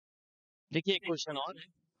देखिए एक क्वेश्चन और है,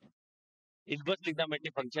 इनवर्स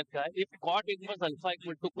ट्रिग्नोमेट्रिक फंक्शन का है। If cot inverse alpha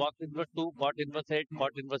equal to cot inverse 2, cot inverse 8,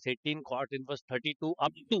 cot inverse 18, cot inverse 32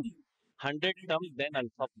 up to 100 term then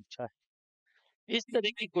alpha पूछा है। इस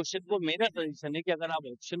तरह की क्वेश्चन को मेरा सजेशन है कि अगर आप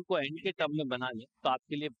ऑप्शन को एन के टर्म में बना लें तो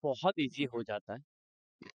आपके लिए बहुत इजी हो जाता है।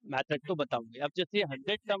 मैथड तो बताऊंगे। अब जैसे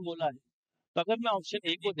 100 टर्म बोला है, तो अगर मैं ऑप्शन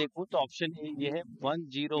ए को देखूं तो ऑप्शन ए ये है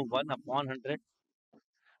 101 अपॉन 100,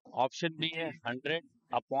 ऑप्शन बी है 100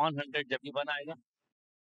 अपॉन 100 जब भी बनाएगा,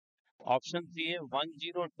 ऑप्शन सी है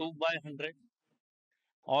 102 बाय 100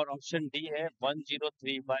 और ऑप्शन डी है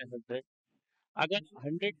 103 बाय 100। अगर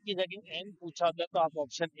 100 की जगह n पूछा होता तो आप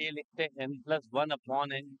ऑप्शन ए लिखते n plus 1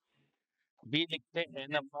 upon n, B लिखते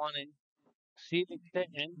n अपॉन n, सी लिखते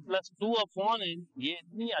n प्लस 2 अपॉन n। ये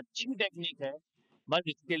इतनी अच्छी टेक्निक है, बस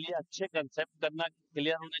इसके लिए अच्छे कंसेप्ट करना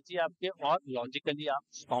क्लियर होने चाहिए आपके, और लॉजिकली आप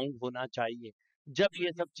साउंड होना चाहिए जब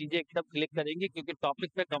ये सब चीजें एकदम क्लिक करेंगे, क्योंकि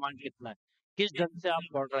टॉपिक पे कमांड कितना है, किस ढंग से आप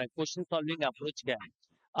पढ़ रहे हैं, क्वेश्चन सॉल्विंग अप्रोच क्या है।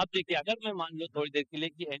 अब देखिए, अगर मैं मान लो थोड़ी देर के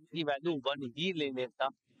लिए कि n की वैल्यू 1 ही ले लेता,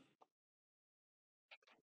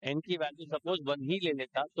 n की वैल्यू सपोज 1 ही ले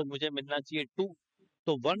लेता, तो मुझे मिलना चाहिए 2।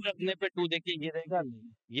 तो 1 रखने पे 2 देखिए ये देगा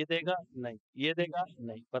नहीं, ये देगा नहीं, ये देगा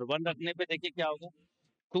नहीं, पर 1 रखने पे देखिए क्या होगा,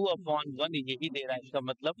 2 अपॉन 1 यही दे रहा है। इसका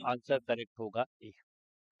मतलब आंसर करेक्ट होगा ए।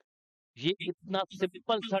 ये इतना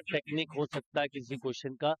सिंपल सा टेक्निक हो सकता है किसी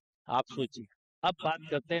क्वेश्चन का, आप सोचिए। अब बात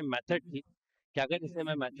करते हैं मेथड की, कि अगर इसे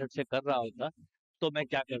मैं मेथड से कर रहा होता तो मैं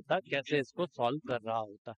क्या करता, कैसे इसको सॉल्व कर रहा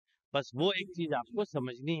होता। बस वो एक चीज आपको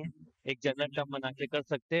समझनी है, एक जनरल टर्म बना के कर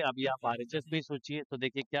सकते हैं। अभी आप आरएचएस भी सोचिए, तो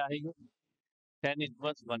देखिए क्या है ये, tan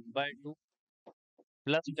inverse 1/2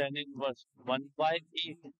 plus tan inverse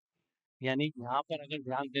 1/8, यानी यहाँ पर अगर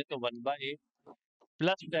ध्यान दें तो 1/8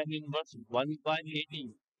 प्लस tan इनवर्स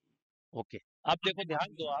 1/18। ओके, अब देखो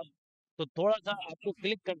ध्यान दो आप, तो थोड़ा सा आपको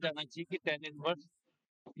क्लिक कर जाना चाहिए कि tan इनवर्स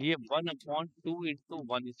ये 1/2 into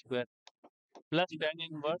 1 square plus tan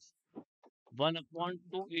inverse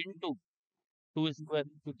 1/2 into 2 square,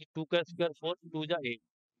 क्योंकि 2 का स्क्वायर 4, 2 जा 8,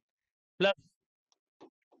 प्लस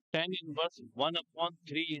tan इनवर्स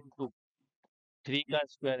 1/3 इंटू 3 का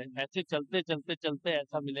स्क्वायर है। ऐसे चलते चलते चलते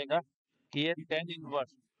ऐसा मिलेगा कि ये tan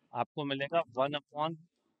इनवर्स आपको मिलेगा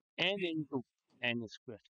 1/n into n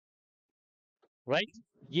square, right.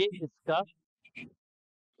 ये इसका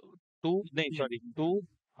 2 नहीं सॉरी 2,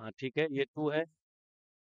 हाँ ठीक है, ये 2 है,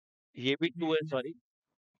 ये भी 2 है, सॉरी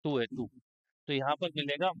 2 है 2। तो यहाँ पर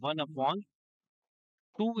मिलेगा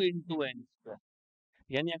 1/2 इंटू एन स्क्वायर।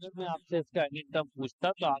 यानी अगर मैं आपसे इसका एन टर्म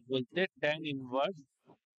पूछता तो आप बोलते tan inverse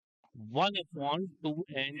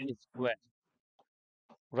 1/2n square,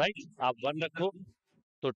 right. आप 1 रखो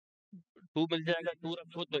तो 2 मिल जाएगा, 2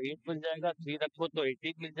 रखो तो 8 मिल जाएगा, 3 रखो तो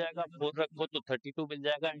 18 मिल जाएगा, 4 रखो तो 32 मिल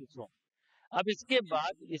जाएगा, एंड सो। अब इसके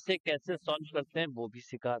बाद इसे कैसे सॉल्व करते हैं वो भी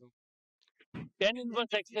सिखा रहा हूँ। tan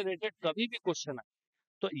इनवर्स x से रिलेटेड कभी भी क्वेश्चन है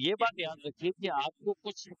तो ये बात याद रखिए कि आपको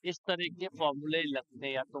कुछ इस तरह के फॉर्मूले लगते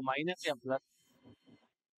हैं, या तो माइनस या प्लस,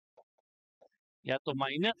 या तो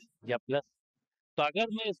माइनस या प्लस। तो अगर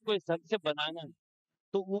मैं इसको इस ढंग से बनाना है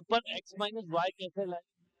तो ऊपर x माइनस वाई कैसे लाए,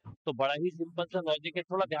 तो बड़ा ही सिंपल सा लॉजिक है,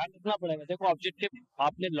 थोड़ा ध्यान रखना पड़ेगा। देखो ऑब्जेक्टिव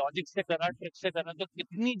आपने लॉजिक से करा, ट्रिक से करा, तो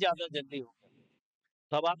कितनी ज्यादा जल्दी होगा।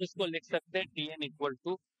 तो अब आप इसको लिख सकते हैं tn equal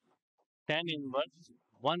to tan inverse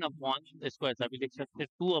 1 upon, इसको ऐसा भी लिख सकते हैं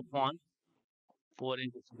 2/4n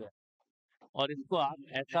स्क्वायर, और इसको आप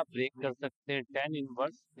ऐसा ब्रेक कर सकते हैं tan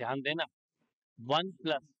इनवर्स, ध्यान देना, 1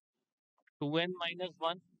 plus 2n minus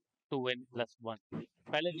 1, 2n plus 1।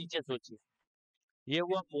 पहले नीचे सोचिए, ये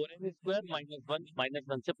हुआ 4n स्क्वायर माइनस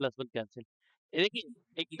वन से प्लस 1 कैंसिल। देखिए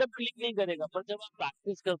एकदम क्लिक नहीं करेगा, पर जब आप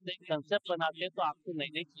प्रैक्टिस करते हैं, कंसेप्ट बनाते हैं, तो आपको नई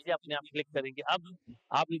नई चीजें अपने आप क्लिक करेंगे। अब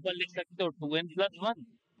आप ऊपर लिख सकते हो 2n plus 1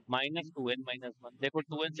 minus 2n minus 1, देखो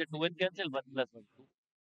 2n से 2n कैंसिल, 1 प्लस 1 2।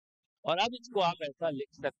 और अब इसको आप ऐसा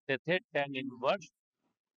लिख सकते थे tan inverse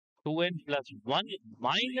 2n plus 1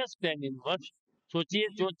 minus tan inverse. सोचिए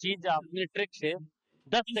जो चीज आपने ट्रिक से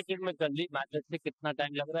 10 सेकंड में कर ली, मैथड से कितना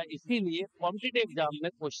टाइम लग रहा है। इसीलिए कॉम्पिटिटिव एग्जाम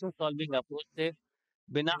में क्वेश्चन सॉल्विंग अप्रोच से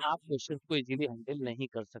बिना आप क्वेश्चन को इजीली हैंडल नहीं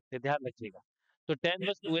कर सकते, ध्यान रखिएगा। तो tan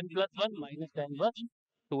verse 2n plus 1 minus tan verse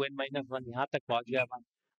 2n minus 1, यहाँ तक पहुंच गया बात।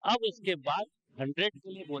 अब उसके बाद 100 के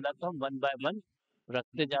लिए बोला तो हम 1 बाय 1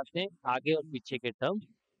 रखते जाते हैं, आगे और पीछे के टर्म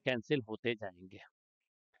कैंसिल होते जाएंगे,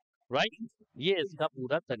 राइट। ये इसका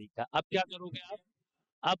पूरा तरीका। अब क्या करोगे आप,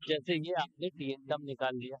 अब जैसे ये आपने tn टर्म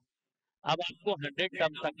निकाल लिया, अब आपको 100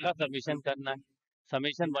 टर्म तक का समीशन करना है।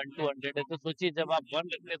 समीशन 1 to 100 है, तो सोचिए जब आप 1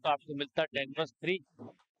 रखते तो आपको मिलता tan inverse 3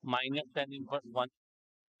 minus tan inverse 1।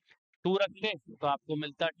 2 रखते तो आपको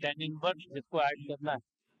मिलता tan इनवर्स, जिसको ऐड करना है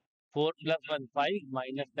 4 प्लस 1 5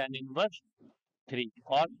 माइनस tan इनवर्स 3।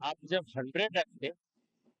 और आप जब 100 रखते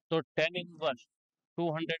तो tan inverse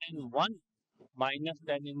 201 minus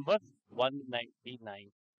tan inverse 199।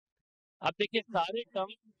 अब देखिए सारे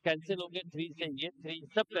टर्म कैंसिल हो गए, 3 से ये 3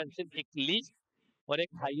 सब कैंसिल, एक लीस्ट और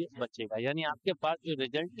एक हाईएस्ट बचेगा, यानी आपके पास जो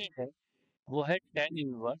रिजल्टेंट है वो है tan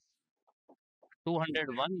inverse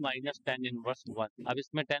 201 minus tan inverse 1। अब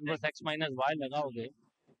इसमें tan inverse x minus y लगाओगे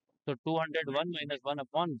तो 201 माइनस 1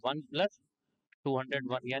 अपॉन 1 प्लस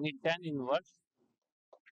 201, यानी tan इनवर्स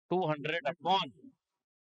 200 अपॉन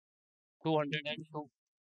 202।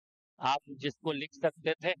 आप जिसको लिख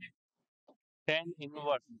सकते थे tan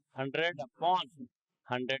इनवर्स 100 अपॉन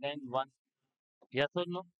 101। यस और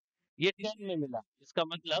नो? ये 10 में मिला, इसका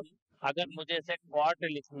मतलब अगर मुझे इसे cot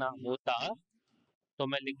लिखना होता तो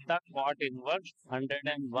मैं लिखता cot inverse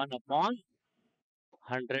 101 upon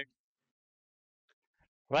 100,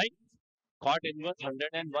 right? cot inverse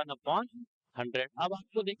 101 upon 100। अब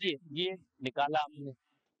आपको देखिए ये निकाला आपने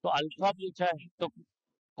तो अल्फा पूछा है तो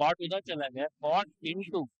cot उधर चला गया, cot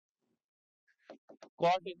into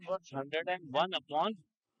cot inverse 101 upon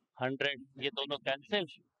 100, ये दोनों कैंसिल,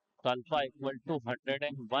 तो alpha equal to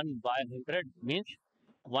 101 bye 100 means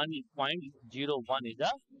 1.01 is the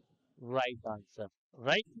right answer,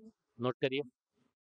 right? Note करिए।